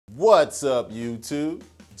What's up, YouTube?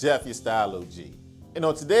 Jeff, your Style O.G. And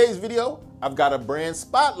on today's video, I've got a brand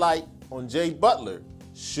spotlight on Jay Butler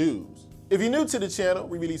Shoes. If you're new to the channel,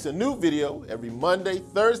 we release a new video every Monday,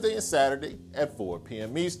 Thursday, and Saturday at 4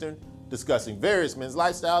 p.m. Eastern, discussing various men's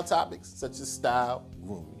lifestyle topics such as style,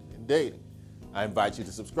 grooming, and dating. I invite you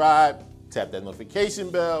to subscribe, tap that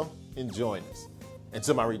notification bell, and join us. And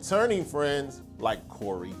to my returning friends like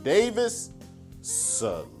Corey Davis,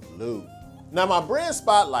 salute. Now, my brand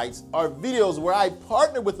spotlights are videos where I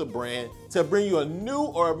partner with a brand to bring you a new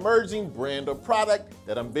or emerging brand or product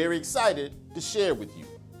that I'm very excited to share with you.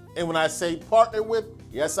 And when I say partner with,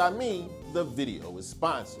 yes, I mean the video is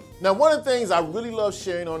sponsored. Now, one of the things I really love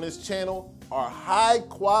sharing on this channel are high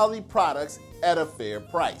quality products at a fair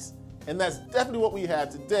price. And that's definitely what we have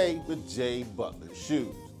today with Jay Butler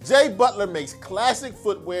Shoes. Jay Butler makes classic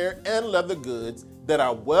footwear and leather goods that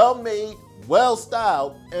are well made, well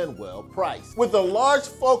styled, and well priced, with a large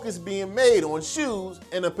focus being made on shoes,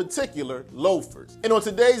 and in particular loafers. And on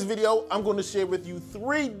today's video, I'm going to share with you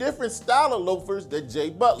 3 different style of loafers that Jay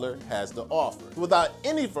Butler has to offer. Without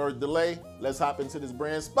any further delay, let's hop into this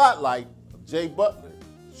brand spotlight of Jay Butler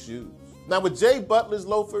Shoes. Now, with Jay Butler's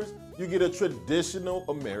loafers, you get a traditional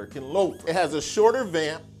American loafer. It has a shorter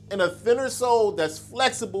vamp and a thinner sole that's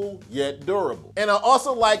flexible yet durable. And I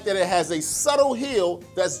also like that it has a subtle heel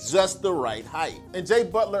that's just the right height. And Jay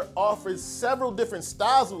Butler offers several different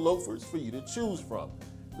styles of loafers for you to choose from.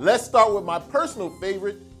 Let's start with my personal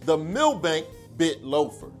favorite, the Milbank Bit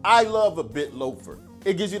Loafer. I love a bit loafer.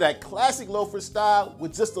 It gives you that classic loafer style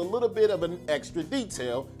with just a little bit of an extra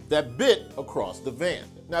detail, that bit across the vamp.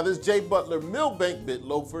 Now, this Jay Butler Milbank Bit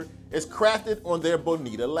Loafer is crafted on their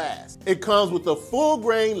Bonita last. It comes with a full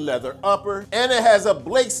grain leather upper, and it has a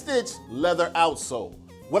Blake Stitch leather outsole.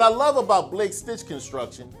 What I love about Blake Stitch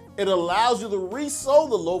construction, it allows you to re-sole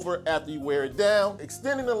the loafer after you wear it down,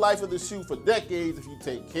 extending the life of the shoe for decades if you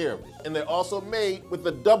take care of it. And they're also made with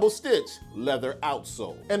a double stitch leather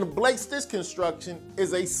outsole. And the Blake Stitch construction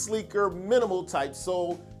is a sleeker, minimal type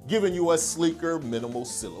sole, giving you a sleeker, minimal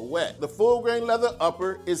silhouette. The full grain leather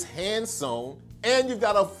upper is hand sewn, and you've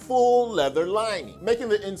got a full leather lining, making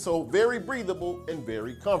the insole very breathable and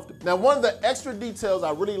very comfortable. Now, one of the extra details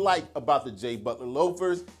I really like about the Jay Butler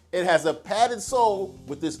loafers, it has a padded sole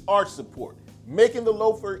with this arch support, making the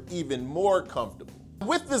loafer even more comfortable.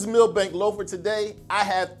 With this Milbank loafer today, I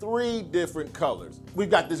have 3 different colors. We've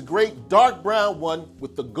got this great dark brown one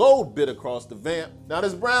with the gold bit across the vamp. Now,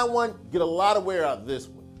 this brown one, get a lot of wear out of this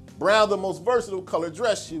one. Brown, the most versatile color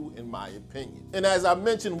dress shoe, in my opinion. And as I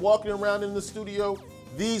mentioned, walking around in the studio,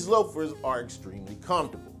 these loafers are extremely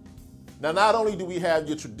comfortable. Now, not only do we have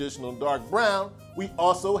your traditional dark brown, we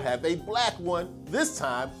also have a black one, this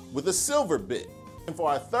time with a silver bit. And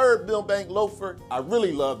for our 3rd Milbank loafer, I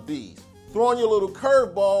really love these. Throwing your little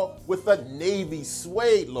curveball with a navy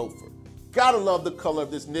suede loafer. Gotta love the color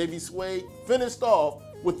of this navy suede, finished off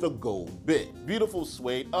with the gold bit. Beautiful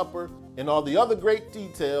suede upper, and all the other great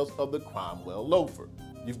details of the Cromwell loafer.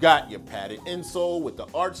 You've got your padded insole with the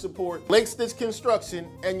arch support, Blake Stitch construction,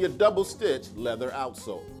 and your double stitch leather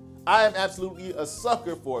outsole. I am absolutely a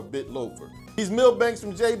sucker for a bit loafer. These Milbanks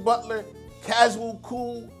from Jay Butler, casual,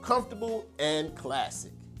 cool, comfortable, and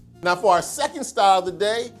classic. Now, for our 2nd style of the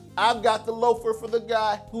day, I've got the loafer for the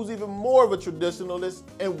guy who's even more of a traditionalist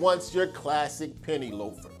and wants your classic penny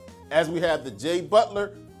loafer, as we have the Jay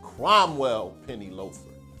Butler Cromwell penny loafer.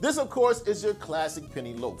 This, of course, is your classic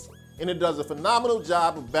penny loafer, and it does a phenomenal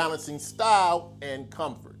job of balancing style and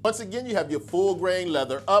comfort. Once again, you have your full grain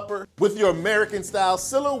leather upper with your American style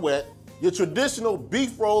silhouette, your traditional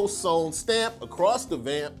beef roll sewn stamp across the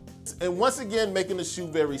vamp, and once again, making the shoe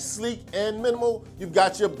very sleek and minimal, you've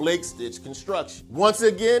got your Blake Stitch construction. Once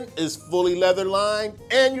again, it's fully leather lined,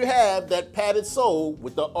 and you have that padded sole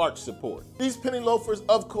with the arch support. These penny loafers,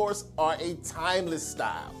 of course, are a timeless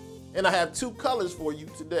style. And I have 2 colors for you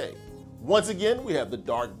today. Once again, we have the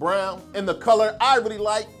dark brown, and the color I really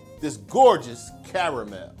like, this gorgeous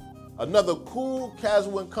caramel. Another cool,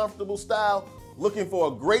 casual, and comfortable style. Looking for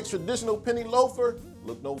a great traditional penny loafer?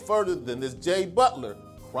 Look no further than this Jay Butler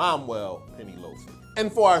Cromwell penny loafer. And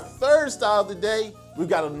for our 3rd style of the day, we've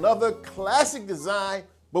got another classic design,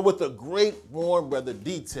 but with a great warm weather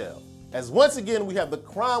detail. As once again, we have the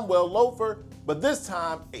Cromwell loafer, but this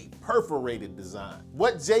time a perforated design.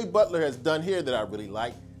 What Jay Butler has done here that I really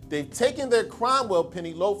like, they've taken their Cromwell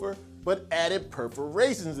penny loafer, but added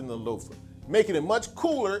perforations in the loafer, making it much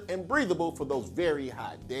cooler and breathable for those very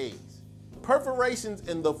hot days. Perforations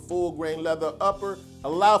in the full grain leather upper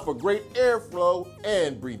allow for great airflow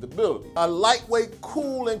and breathability. A lightweight,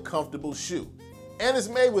 cool, and comfortable shoe. And it's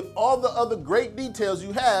made with all the other great details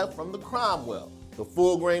you have from the Cromwell. the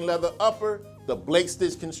full grain leather upper, the Blake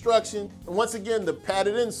stitch construction, and once again, the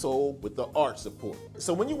padded insole with the arch support.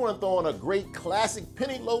 So when you want to throw on a great classic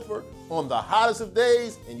penny loafer on the hottest of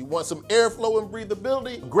days and you want some airflow and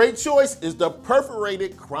breathability, a great choice is the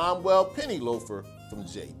perforated Cromwell penny loafer from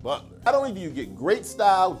Jay Butler. Not only do you get great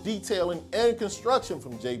style, detailing, and construction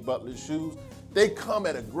from Jay Butler Shoes, they come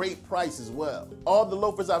at a great price as well. All the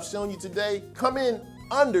loafers I've shown you today come in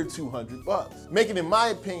under 200 bucks, making, in my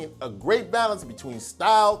opinion, a great balance between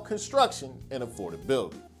style, construction, and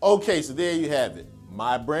affordability. Okay, so there you have it,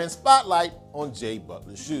 my brand spotlight on Jay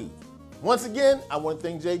Butler Shoes. Once again, I want to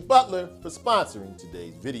thank Jay Butler for sponsoring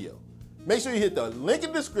today's video. Make sure you hit the link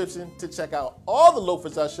in the description to check out all the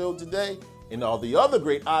loafers I showed today and all the other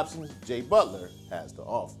great options Jay Butler has to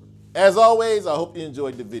offer. As always, I hope you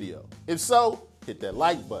enjoyed the video. If so, hit that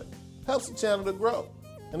like button. Helps the channel to grow.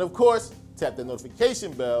 And of course, tap the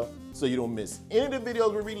notification bell so you don't miss any of the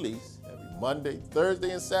videos we release every Monday, Thursday,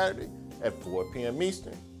 and Saturday at 4 p.m.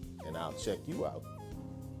 Eastern. And I'll check you out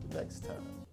next time.